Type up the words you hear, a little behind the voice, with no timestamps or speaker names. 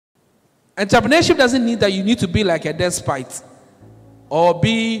Entrepreneurship doesn't mean that you need to be like a despot or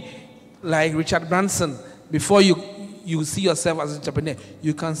be like Richard Branson before you see yourself as an entrepreneur.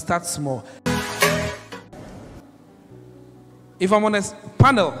 You can start small. If I'm on a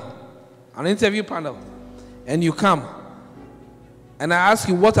panel, an interview panel, and you come, and I ask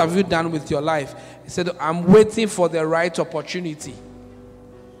you, what have you done with your life? He said, I'm waiting for the right opportunity.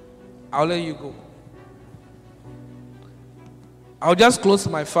 I'll let you go. I'll just close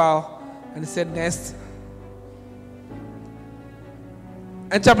my file. And he said, next.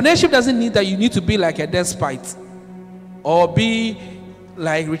 Entrepreneurship doesn't mean that you need to be like a despot or be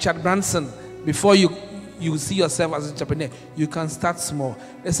like Richard Branson before you see yourself as an entrepreneur. You can start small.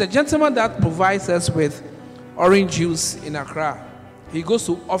 There's a gentleman that provides us with orange juice in Accra. He goes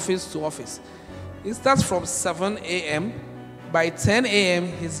to office. He starts from 7 a.m. By 10 a.m.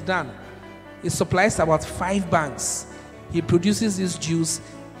 he's done. He supplies about 5 banks. He produces this juice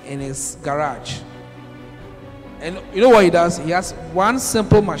in his garage. And you know what he does? He has one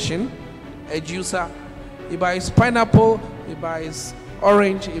simple machine, a juicer. He buys pineapple, he buys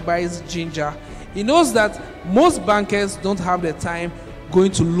orange, he buys ginger. He knows that most bankers don't have the time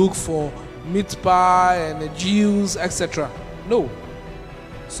going to look for meat pie and juice, etc. No.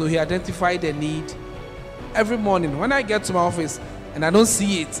 So he identified the need. Every morning when I get to my office and I don't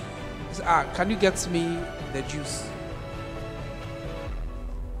see it, he says, can you get me the juice?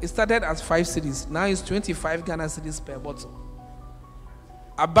 It started as 5 cedis. Now it's 25 Ghana cedis per bottle.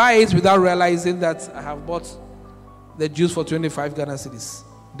 I buy it without realizing that I have bought the juice for 25 Ghana cedis.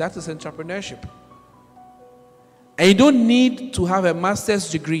 That is entrepreneurship. And you don't need to have a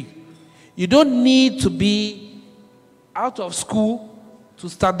master's degree. You don't need to be out of school to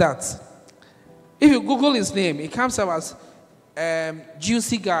start that. If you Google his name, it comes up as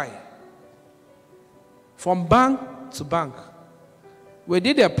Juicy Guy. From bank to bank. We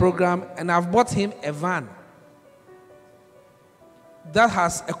did a program and I've bought him a van that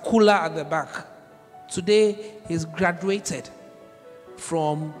has a cooler at the back. Today he's graduated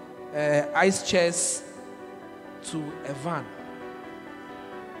from ice chest to a van.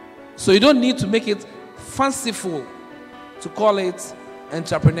 So you don't need to make it fanciful to call it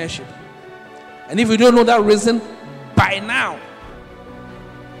entrepreneurship. And if you don't know that reason by now,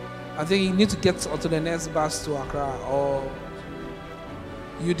 I think you need to get onto the next bus to Accra or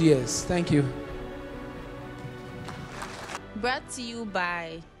UDS. Thank you. Brought to you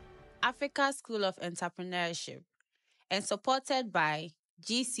by Africa School of Entrepreneurship and supported by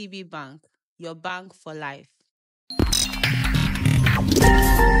GCB Bank, your bank for life.